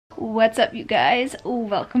What's up, you guys?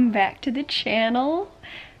 Welcome back to the channel.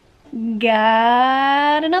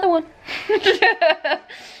 Got another one.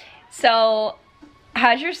 So,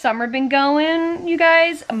 how's your summer been going, you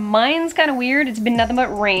guys? Mine's kind of weird. It's been nothing but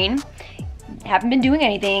rain. Haven't been doing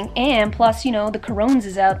anything, and plus, you know, the Corones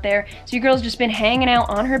is out there. So your girl's just been hanging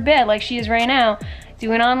out on her bed like she is right now,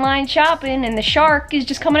 doing online shopping, and the Shark is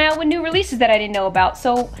just coming out with new releases that I didn't know about.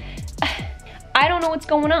 So I don't know what's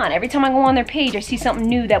going on. Every time I go on their page, I see something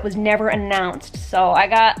new that was never announced. So I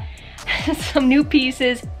got some new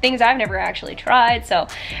pieces, things I've never actually tried. So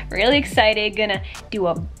really excited. Gonna do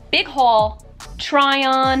a big haul, try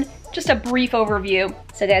on, just a brief overview.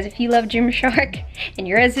 So guys, if you love Gymshark and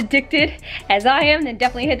you're as addicted as I am, then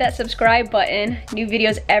definitely hit that subscribe button. New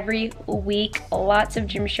videos every week, lots of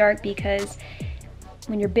Gymshark, because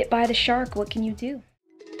when you're bit by the shark, what can you do?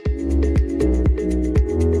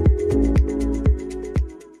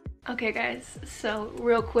 Okay guys, so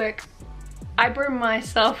real quick, I burned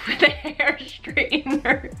myself with a hair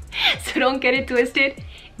straightener, so don't get it twisted.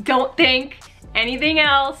 Don't think anything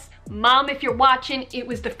else. Mom, if you're watching, it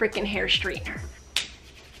was the freaking hair straightener.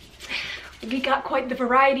 We got quite the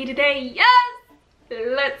variety today. Yes!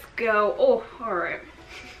 Let's go. Oh, all right.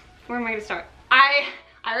 Where am I gonna start? I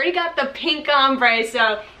already got the pink ombre,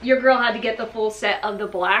 so your girl had to get the full set of the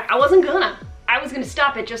black. I was gonna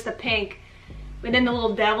stop at just the pink. But then the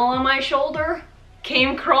little devil on my shoulder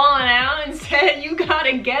came crawling out and said, you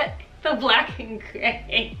gotta get the black and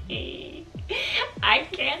gray. I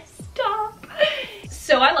can't stop.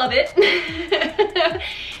 So I love it.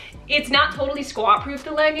 It's not totally squat proof, the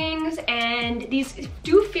leggings, and these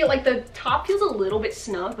do feel like the top feels a little bit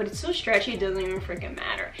snug, but it's so stretchy it doesn't even freaking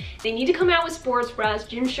matter. They need to come out with sports bras.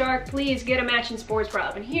 Gymshark, please get a matching sports bra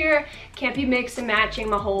up in here. Can't be mixed and matching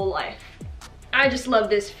my whole life. I just love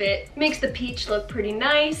this fit. Makes the peach look pretty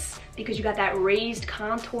nice because you got that raised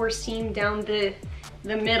contour seam down the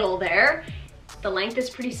middle there. The length is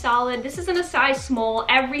pretty solid. This is in a size small.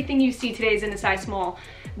 Everything you see today is in a size small.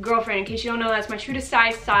 Girlfriend, in case you don't know, that's my true to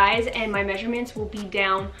size, and my measurements will be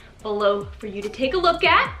down below for you to take a look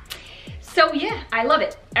at. So yeah, I love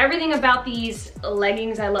it. Everything about these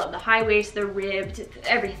leggings I love. The high waist, the ribbed,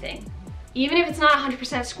 everything. Even if it's not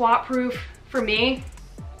 100% squat proof for me,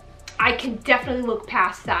 I can definitely look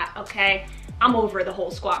past that, okay? I'm over the whole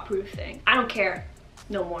squat proof thing. I don't care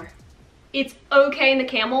no more. It's okay in the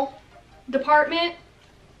camel department.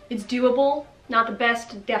 It's doable. Not the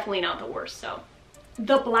best, definitely not the worst, so.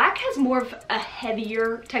 The black has more of a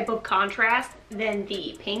heavier type of contrast than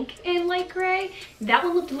the pink and light gray. That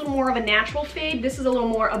one looked a little more of a natural fade. This is a little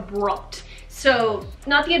more abrupt. So,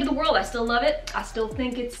 not the end of the world. I still love it. I still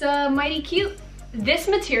think it's mighty cute. This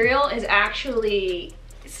material is actually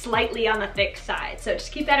slightly on the thick side, so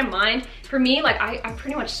just keep that in mind. For me, like I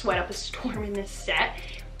pretty much sweat up a storm in this set,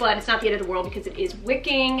 but it's not the end of the world because it is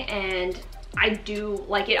wicking and I do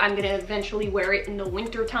like it. I'm gonna eventually wear it in the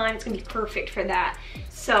winter time. It's gonna be perfect for that.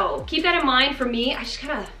 So keep that in mind. For me, I just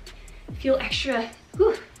kind of feel extra,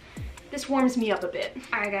 whew, this warms me up a bit.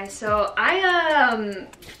 All right guys, so I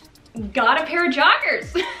got a pair of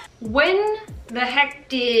joggers. When the heck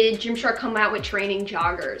did Gymshark come out with training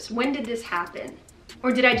joggers? When did this happen?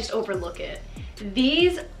 Or did I just overlook it?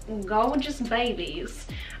 These gorgeous babies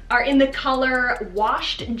are in the color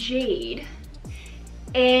Washed Jade.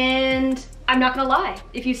 And I'm not gonna lie,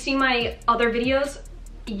 if you see my other videos,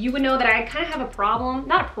 you would know that I kind of have a problem,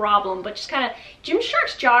 not a problem, but just kind of,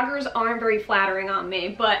 Gymshark's joggers aren't very flattering on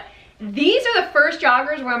me, but these are the first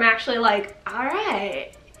joggers where I'm actually like, all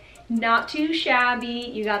right, not too shabby.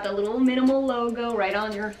 You got the little minimal logo right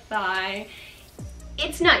on your thigh.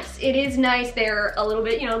 It's nice. It is nice. They're a little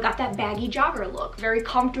bit, you know, got that baggy jogger look. Very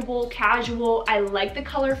comfortable, casual. I like the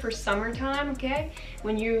color for summertime, okay?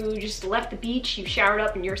 When you just left the beach, you showered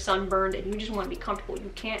up and you're sunburned and you just want to be comfortable. You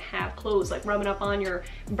can't have clothes like rubbing up on your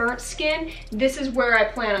burnt skin. This is where I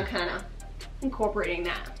plan on kind of incorporating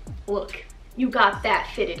that look. You got that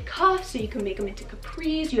fitted cuff so you can make them into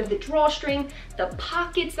capris. You have the drawstring, the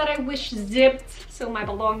pockets that I wish zipped so my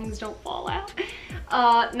belongings don't fall out.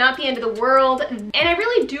 Not the end of the world. And I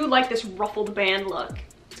really do like this ruffled band look.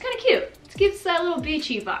 It's kind of cute. It gives that little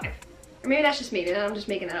beachy vibe. Or maybe that's just me, maybe I'm just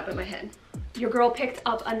making that up in my head. Your girl picked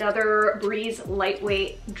up another Breeze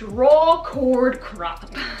lightweight draw cord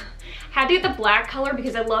crop. Had to get the black color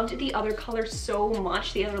because I loved the other colors so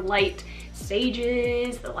much. The other light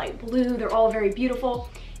sages, the light blue, they're all very beautiful.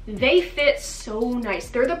 They fit so nice.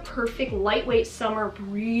 They're the perfect lightweight summer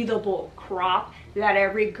breathable crop that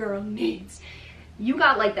every girl needs. You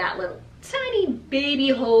got like that little tiny baby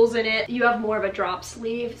holes in it. You have more of a drop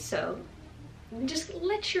sleeve, so just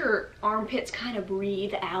let your armpits kind of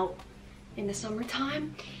breathe out in the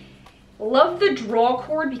summertime. Love the draw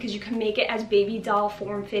cord because you can make it as baby doll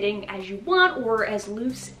form fitting as you want or as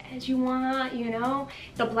loose as you want, you know.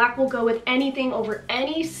 The black will go with anything over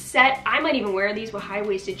any set. I might even wear these with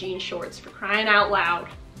high-waisted jean shorts, for crying out loud.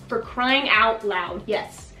 For crying out loud,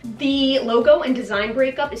 yes. The logo and design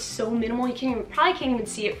breakup is so minimal, you probably can't even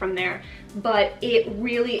see it from there, but it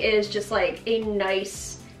really is just like a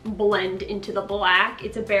nice blend into the black.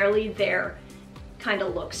 It's a barely there kind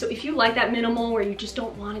of look. So if you like that minimal where you just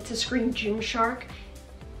don't want it to scream Gymshark,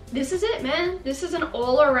 this is it, man. This is an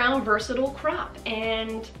all-around versatile crop,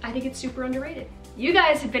 and I think it's super underrated. You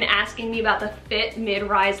guys have been asking me about the fit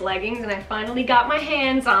mid-rise leggings, and I finally got my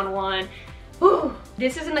hands on one. Ooh.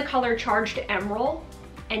 This is in the color Charged Emerald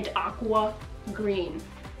and Aqua Green.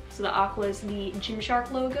 So the aqua is the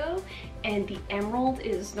Gymshark logo, and the emerald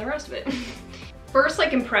is the rest of it. First,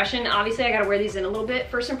 like, impression, obviously I gotta wear these in a little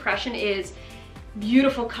bit. First impression is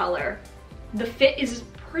beautiful color. The fit is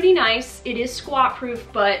pretty nice. It is squat proof,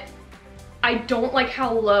 but I don't like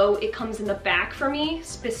how low it comes in the back for me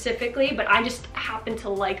specifically, but I just happen to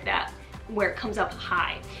like that where it comes up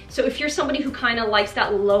high. So if you're somebody who kind of likes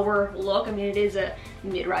that lower look, I mean, it is a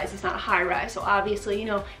mid-rise, it's not a high-rise, so obviously, you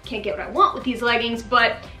know, can't get what I want with these leggings,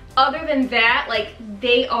 but other than that, like,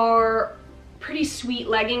 they are pretty sweet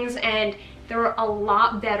leggings, and they're a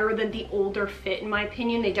lot better than the older fit in my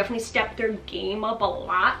opinion. They definitely stepped their game up a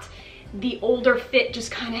lot. The older fit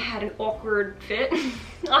just kind of had an awkward fit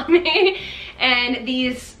on me, and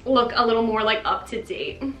these look a little more like up to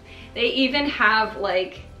date. They even have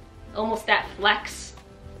like almost that flex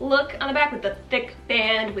look on the back with the thick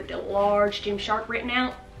band with the large Gymshark written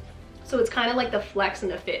out. So it's kind of like the flex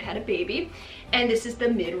and the fit had a baby, and this is the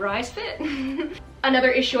mid-rise fit.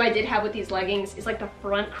 Another issue I did have with these leggings is like the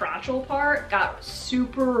front crotchal part got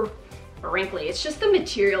super wrinkly. It's just the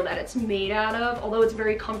material that it's made out of. Although it's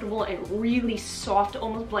very comfortable and really soft,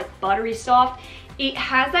 almost like buttery soft, it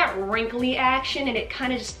has that wrinkly action, and it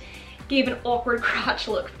kind of just gave an awkward crotch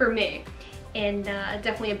look for me. And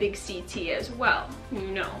definitely a big CT as well.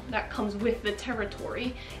 You know, that comes with the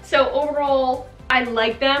territory. So overall, I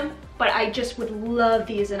like them, but I just would love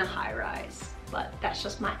these in a high rise. But that's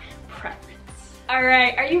just my preference. All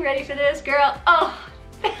right, are you ready for this, girl? Oh,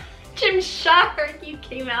 Gymshark, you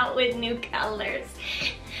came out with new colors.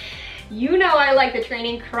 You know I like the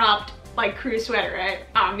training cropped like crew sweater, right?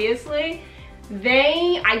 Obviously.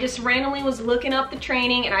 I just randomly was looking up the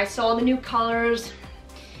training and I saw the new colors,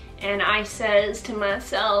 and I says to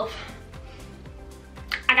myself,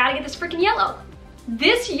 I gotta get this freaking yellow.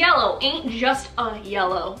 This yellow ain't just a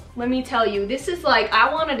yellow. Let me tell you, this is like,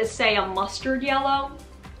 I wanted to say a mustard yellow,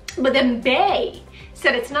 but then Bay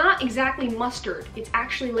said it's not exactly mustard. It's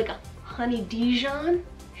actually like a honey Dijon.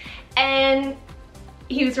 And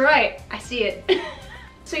he was right, I see it.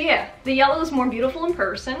 So yeah, the yellow is more beautiful in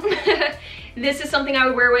person. This is something I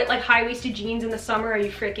would wear with like high-waisted jeans in the summer. Are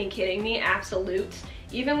you freaking kidding me? Absolute.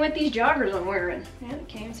 Even with these joggers I'm wearing. Yeah, you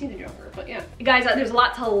can't even see the jogger, but yeah. Guys, there's a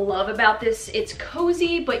lot to love about this. It's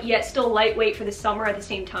cozy, but yet still lightweight for the summer at the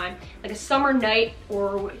same time. Like a summer night,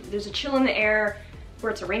 or there's a chill in the air,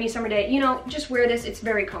 where it's a rainy summer day, you know, just wear this, it's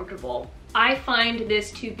very comfortable. I find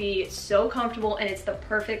this to be so comfortable, and it's the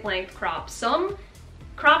perfect length crop. Some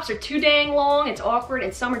crops are too dang long, it's awkward,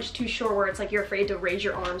 and some are just too short where it's like you're afraid to raise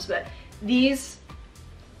your arms, but these,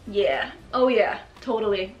 yeah, oh yeah,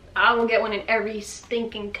 totally. I will get one in every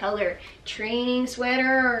stinking color. Training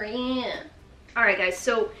sweater, yeah. All right, guys,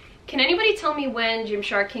 so can anybody tell me when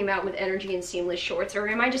Gymshark came out with energy and seamless shorts, or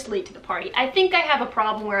am I just late to the party? I think I have a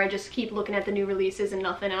problem where I just keep looking at the new releases and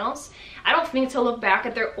nothing else. I don't think to look back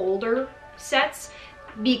at their older sets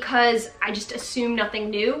because I just assume nothing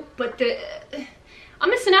new, but I'm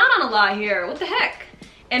missing out on a lot here. What the heck?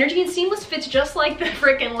 Energy and seamless fits just like the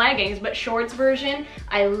freaking leggings, but shorts version.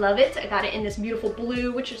 I love it. I got it in this beautiful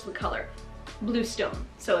blue, which is the color Bluestone.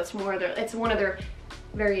 So it's one of their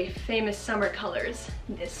very famous summer colors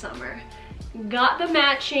this summer. Got the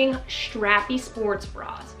matching strappy sports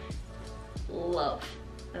bras. Love.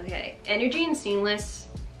 Okay, energy and seamless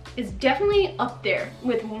is definitely up there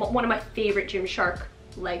with one of my favorite Gymshark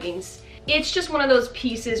leggings. It's just one of those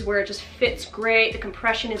pieces where it just fits great, the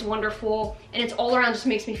compression is wonderful, and it's all around just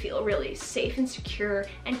makes me feel really safe and secure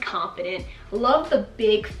and confident. Love the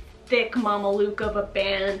big, thick Mama Luke of a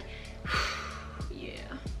band. Yeah.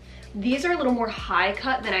 These are a little more high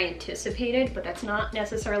cut than I anticipated, but that's not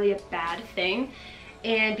necessarily a bad thing.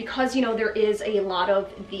 And because, you know, there is a lot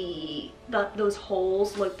of those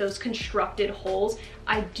holes, like those constructed holes,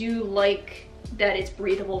 I do like that it's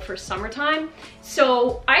breathable for summertime.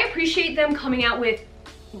 So I appreciate them coming out with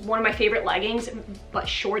one of my favorite leggings, but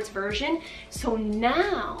shorts version. So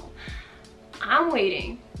now I'm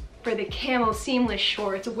waiting for the camo seamless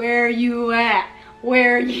shorts. Where you at?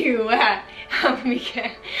 Where you at? I'm gonna be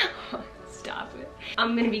getting, oh, stop it.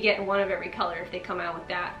 I'm gonna be getting one of every color if they come out with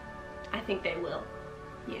that. I think they will.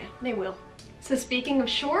 Yeah, they will. So speaking of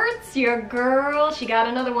shorts, your girl, she got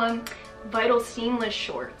another one. Vital seamless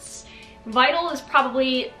shorts. Vital is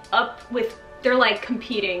probably up with, they're like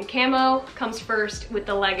competing. Camo comes first with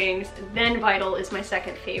the leggings, then Vital is my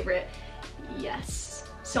second favorite. Yes.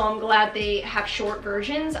 So I'm glad they have short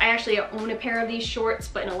versions. I actually own a pair of these shorts,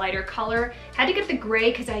 but in a lighter color. Had to get the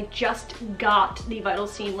gray because I just got the Vital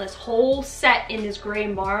Seamless whole set in this gray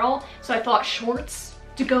marl. So I thought shorts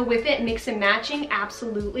to go with it, mix and matching,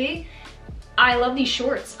 absolutely. I love these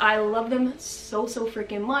shorts. I love them so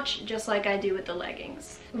freaking much, just like I do with the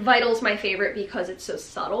leggings. Vital's my favorite because it's so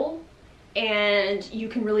subtle and you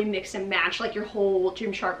can really mix and match like your whole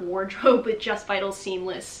Gymshark wardrobe with just Vital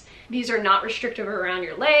Seamless. These are not restrictive around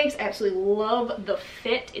your legs. I absolutely love the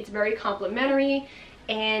fit. It's very complimentary,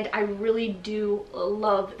 and I really do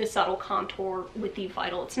love the subtle contour with the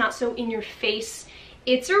Vital. It's not so in your face.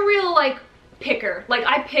 It's a real like picker. Like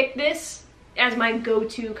I picked this as my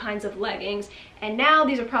go-to kinds of leggings, and now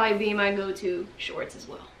these will probably be my go-to shorts as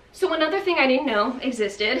well. So another thing I didn't know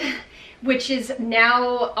existed, which is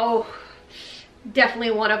now, oh,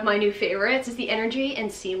 definitely one of my new favorites, is the Energy and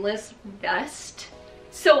Seamless Vest.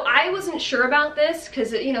 So I wasn't sure about this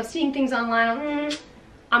because, you know, seeing things online,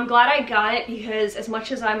 I'm glad I got it because as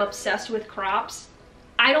much as I'm obsessed with crops,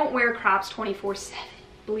 I don't wear crops 24/7,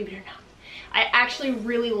 believe it or not. I actually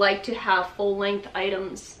really like to have full-length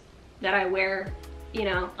items that I wear, you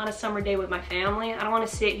know, on a summer day with my family. I don't want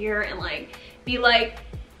to sit here and like be like,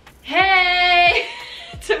 hey,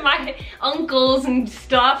 to my uncles and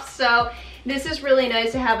stuff. So this is really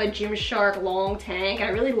nice to have a Gymshark long tank. I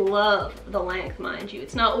really love the length, mind you.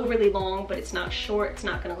 It's not overly long, but it's not short. It's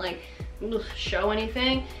not gonna like show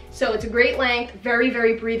anything. So it's a great length,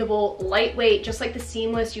 very breathable, lightweight, just like the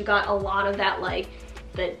seamless. You got a lot of that like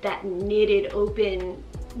that knitted, open,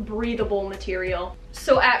 breathable material.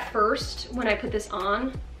 So at first, when I put this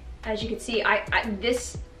on, as you can see,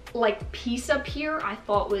 this like piece up here I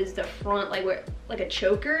thought was the front, like a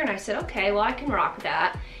choker, and I said, okay, well I can rock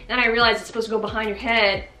that. Then I realized it's supposed to go behind your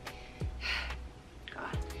head.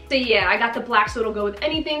 God. So yeah, I got the black so it'll go with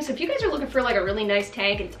anything. So if you guys are looking for like a really nice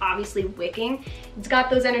tank, and it's obviously wicking, it's got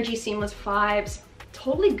those Energy Seamless vibes,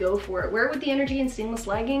 totally go for it. Wear it with the Energy and Seamless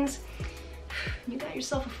leggings. You got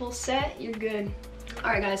yourself a full set, you're good.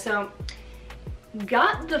 All right guys, so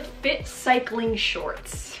got the Fit cycling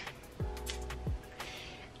shorts.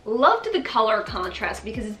 Loved the color contrast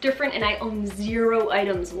because it's different and I own 0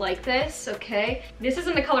 items like this, okay? This is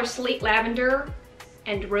in the color Slate Lavender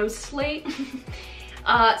and Rose Slate.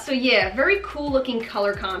 So yeah, very cool looking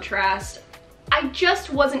color contrast. I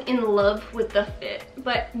just wasn't in love with the fit,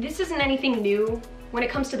 but this isn't anything new. When it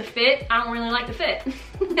comes to the fit, I don't really like the fit.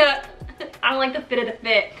 I don't like the fit of the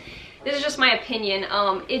fit. This is just my opinion.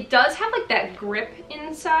 It does have like that grip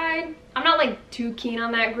inside. I'm not like too keen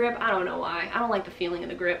on that grip. I don't know why. I don't like the feeling of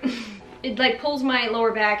the grip. It like pulls my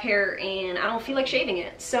lower back hair and I don't feel like shaving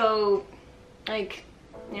it. So like,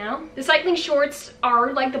 you know, the cycling shorts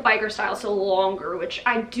are like the biker style, so longer, which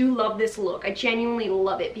I do love this look. I genuinely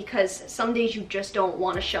love it because some days you just don't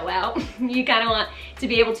want to show out. You kind of want to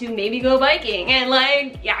be able to maybe go biking and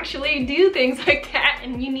like actually do things like that,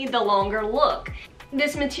 and you need the longer look.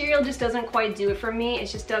 This material just doesn't quite do it for me. It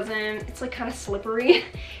just doesn't, it's like kind of slippery.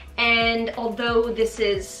 And although this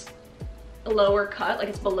is a lower cut, like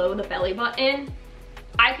it's below the belly button,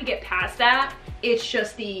 I could get past that. It's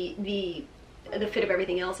just the fit of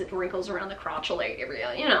everything else. It wrinkles around the crotch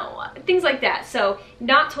area, you know, things like that. So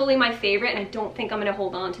not totally my favorite, and I don't think I'm gonna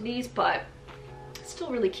hold on to these, but still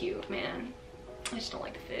really cute, man. I just don't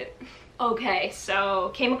like the fit. Okay,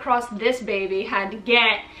 so came across this baby, had to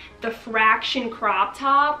get the Fraction crop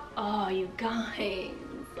top. Oh, you guys,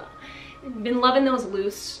 been loving those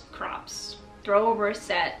loose crops. Throw over a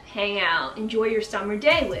set, hang out, enjoy your summer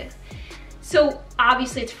day with. So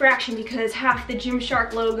obviously it's Fraction because half the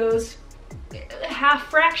Gymshark logos, half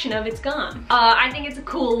fraction of it's gone. I think it's a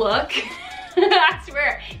cool look. I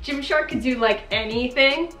swear, Gymshark could do like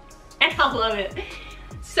anything, and I love it.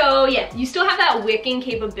 So yeah, you still have that wicking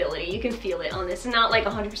capability. You can feel it on this. It's not like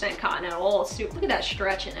 100% cotton at all. Look at that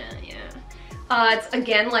stretch in it, yeah. It's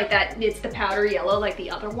again like that, it's the powder yellow like the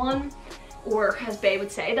other one, or as Bae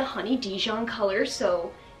would say, the honey Dijon color.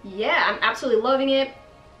 So yeah, I'm absolutely loving it.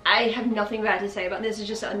 I have nothing bad to say about this. It's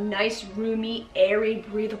just a nice, roomy, airy,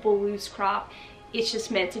 breathable, loose crop. It's just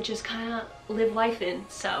meant to just kind of live life in.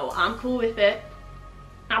 So I'm cool with it.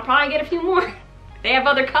 I'll probably get a few more. They have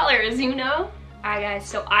other colors, you know? Alright guys,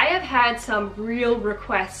 so I have had some real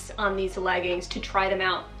requests on these leggings to try them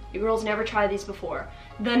out. You girls never tried these before.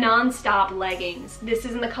 The non-stop leggings. This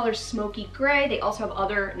is in the color smoky gray. They also have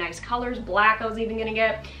other nice colors. Black I was even gonna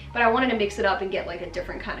get, but I wanted to mix it up and get like a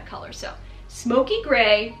different kind of color. So smoky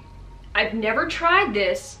gray, I've never tried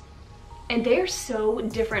this, and they are so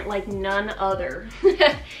different like none other.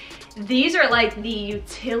 These are like the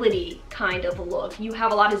utility kind of look. You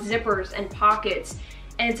have a lot of zippers and pockets,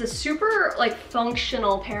 and it's a super like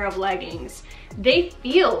functional pair of leggings. They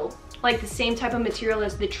feel like the same type of material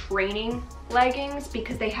as the training leggings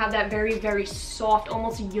because they have that very, very soft,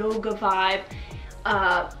 almost yoga vibe,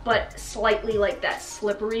 but slightly like that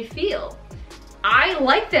slippery feel. I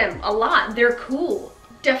like them a lot. They're cool.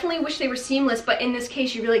 Definitely wish they were seamless, but in this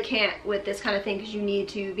case you really can't with this kind of thing because you need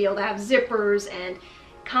to be able to have zippers and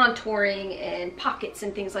contouring and pockets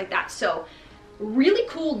and things like that. So really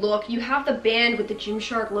cool look. You have the band with the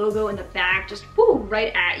Gymshark logo in the back, just whoo,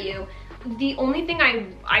 right at you. The only thing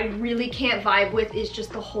I really can't vibe with is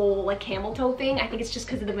just the whole like camel toe thing. I think it's just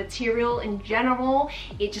because of the material in general.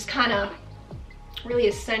 It just kind of really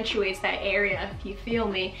accentuates that area, if you feel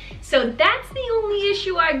me. So that's the only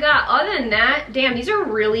issue I got. Other than that, damn, these are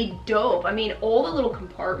really dope. I mean, all the little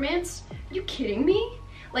compartments. Are you kidding me?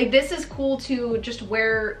 Like, this is cool to just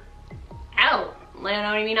wear out. You know what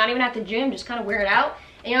I mean? Not even at the gym, just kind of wear it out.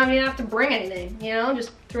 And you don't even have to bring anything, you know?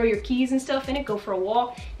 Just throw your keys and stuff in it, go for a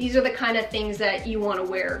walk. These are the kind of things that you want to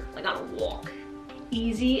wear like on a walk.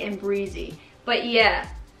 Easy and breezy. But yeah,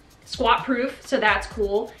 squat proof, so that's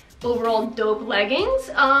cool. Overall dope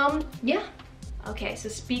leggings. Yeah. Okay, so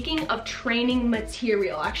speaking of training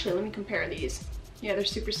material, actually let me compare these. Yeah, they're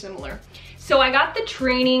super similar. So I got the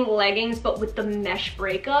training leggings, but with the mesh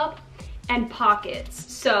breakup and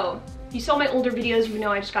pockets. So if you saw my older videos, you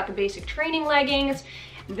know I just got the basic training leggings.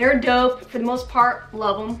 They're dope for the most part,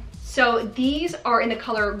 love them. So these are in the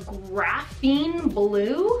color graphene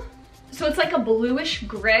blue. So it's like a bluish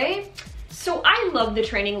gray. So I love the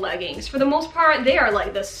training leggings. For the most part, they are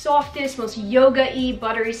like the softest, most yoga-y,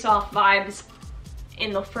 buttery soft vibes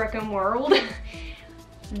in the frickin' world.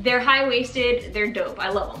 They're high-waisted, they're dope, I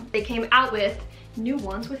love them. They came out with new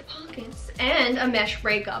ones with pockets and a mesh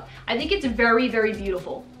breakup. I think it's very, very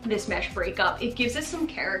beautiful, this mesh breakup. It gives us some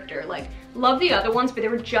character. Like, love the other ones, but they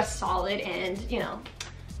were just solid and, you know,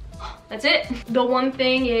 that's it. The one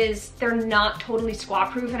thing is they're not totally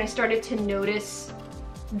squat proof, and I started to notice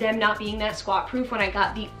them not being that squat proof when I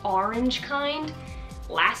got the orange kind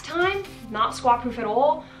last time. Not squat proof at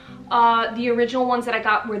all. The original ones that I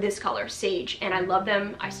got were this color, sage, and I love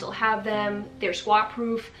them. I still have them. They're squat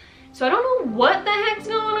proof. So I don't know what the heck's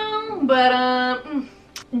going on, but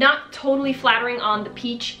not totally flattering on the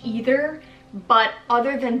peach either. But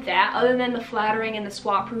other than that, other than the flattering and the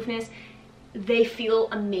squat proofness, they feel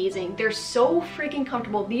amazing. They're so freaking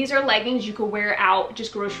comfortable. These are leggings you could wear out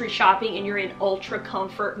just grocery shopping and you're in ultra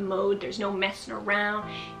comfort mode. There's no messing around.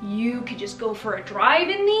 You could just go for a drive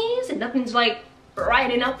in these and nothing's like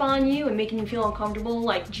riding up on you and making you feel uncomfortable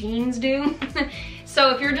like jeans do.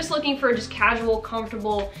 So if you're just looking for just casual,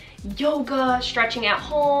 comfortable yoga, stretching at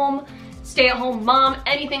home, stay-at-home mom,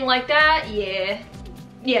 anything like that,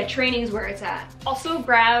 yeah, training is where it's at. Also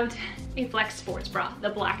grabbed a Flex sports bra, the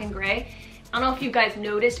black and gray. I don't know if you guys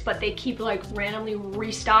noticed, but they keep like randomly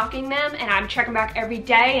restocking them, and I'm checking back every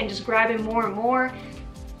day and just grabbing more and more.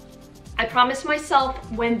 I promised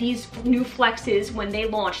myself when these new Flexes, when they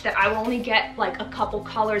launch, that I will only get like a couple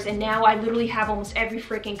colors, and now I literally have almost every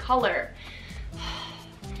freaking color.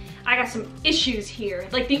 I got some issues here.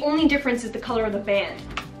 Like, the only difference is the color of the band.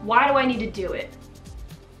 Why do I need to do it?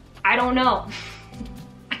 I don't know.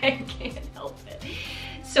 I can't help it.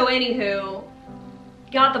 So anywho,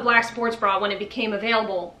 got the black sports bra when it became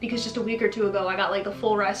available, because just a week or two ago I got like the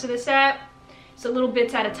full rest of the set. So little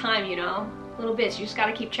bits at a time, you know? Little bits. You just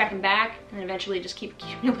gotta keep checking back and eventually just keep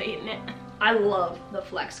accumulating it. I love the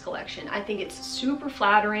Flex collection. I think it's super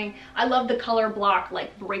flattering. I love the color block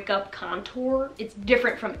like breakup contour. It's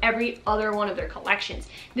different from every other one of their collections.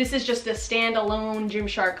 This is just a standalone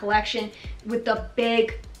Gymshark collection with the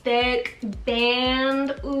big, thick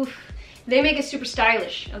band. Oof. They make it super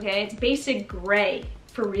stylish, okay? It's basic gray,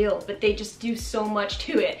 for real, but they just do so much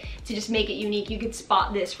to it to just make it unique. You could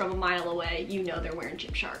spot this from a mile away. You know they're wearing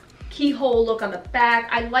Gymshark. Keyhole look on the back.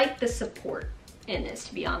 I like the support in this,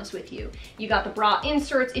 to be honest with you. You got the bra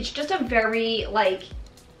inserts. It's just a very like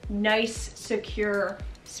nice, secure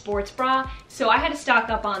sports bra. So I had to stock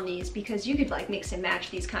up on these because you could like mix and match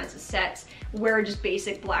these kinds of sets, wear just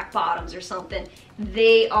basic black bottoms or something.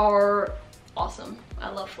 They are awesome. I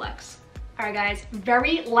love Flex. All right guys,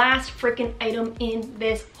 very last freaking item in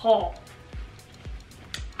this haul.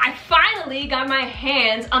 I finally got my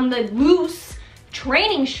hands on the loose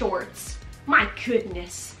training shorts. My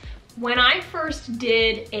goodness. When I first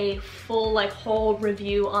did a full like whole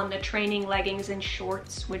review on the training leggings and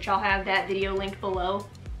shorts, which I'll have that video linked below,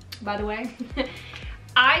 by the way,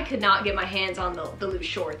 I could not get my hands on the loose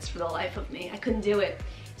shorts for the life of me. I couldn't do it.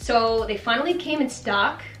 So they finally came in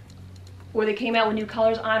stock, or they came out with new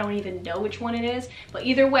colors. I don't even know which one it is, but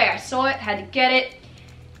either way, I saw it, had to get it.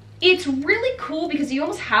 It's really cool because you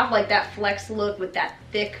almost have like that flex look with that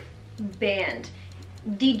thick band.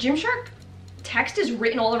 The Gymshark text is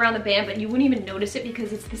written all around the band, but you wouldn't even notice it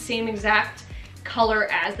because it's the same exact color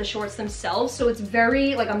as the shorts themselves. So it's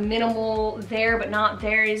very like a minimal there, but not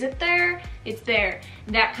there. Is it there? It's there.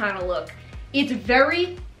 That kind of look. It's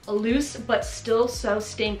very loose, but still so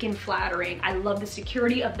stinking flattering. I love the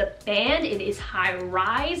security of the band. It is high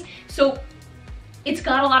rise. So it's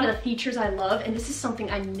got a lot of the features I love, and this is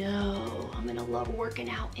something I know I'm gonna love working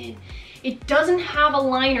out in. It doesn't have a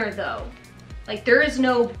liner though. Like there is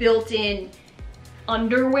no built-in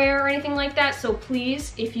underwear or anything like that. So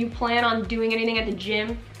please, if you plan on doing anything at the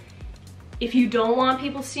gym, if you don't want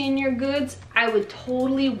people seeing your goods, I would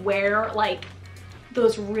totally wear like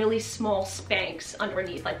those really small Spanx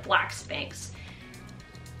underneath, like black Spanx.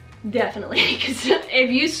 Definitely, because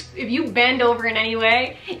if you bend over in any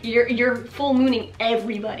way, you're full mooning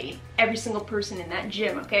everybody, every single person in that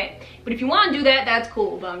gym, okay? But if you want to do that, that's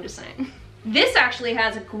cool, but I'm just saying. This actually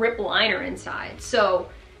has a grip liner inside, so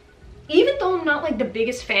even though I'm not like the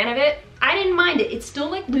biggest fan of it, I didn't mind it. It's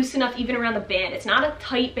still like loose enough even around the band. It's not a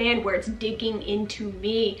tight band where it's digging into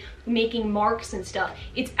me, making marks and stuff.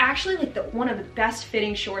 It's actually like one of the best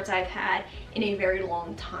fitting shorts I've had in a very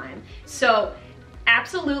long time. So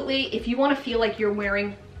absolutely, if you want to feel like you're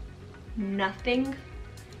wearing nothing,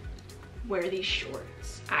 wear these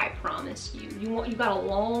shorts. I promise you. You got a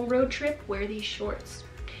long road trip, wear these shorts.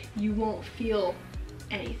 You won't feel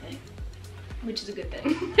anything, which is a good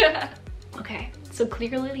thing. Okay, so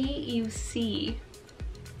clearly you see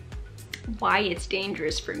why it's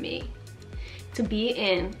dangerous for me to be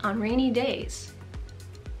in on rainy days.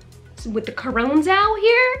 So with the corones out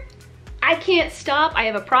here, I can't stop. I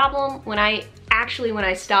have a problem. When I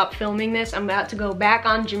stop filming this, I'm about to go back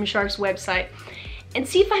on Gymshark's website and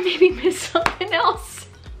see if I maybe missed something else.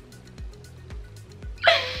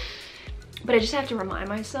 But I just have to remind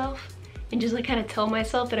myself and just like kind of tell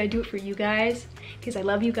myself that I do it for you guys, because I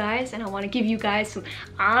love you guys and I want to give you guys some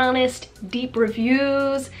honest, deep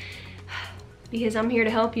reviews, because I'm here to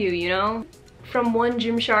help you, you know? From one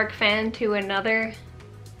Gymshark fan to another,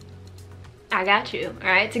 I got you, all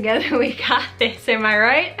right? Together we got this, am I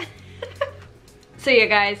right? So yeah,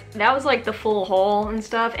 guys, that was like the full haul and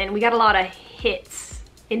stuff, and we got a lot of hits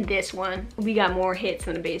in this one. We got more hits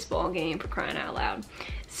than a baseball game, for crying out loud.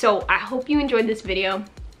 So I hope you enjoyed this video.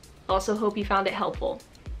 Also hope you found it helpful.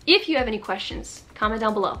 If you have any questions, comment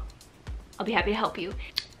down below. I'll be happy to help you.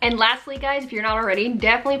 And lastly, guys, if you're not already,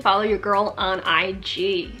 definitely follow your girl on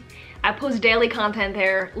IG. I post daily content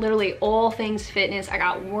there, literally all things fitness. I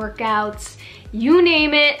got workouts, you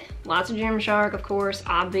name it. Lots of Gymshark, of course,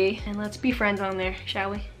 obvi. And let's be friends on there,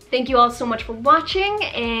 shall we? Thank you all so much for watching,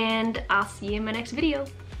 and I'll see you in my next video.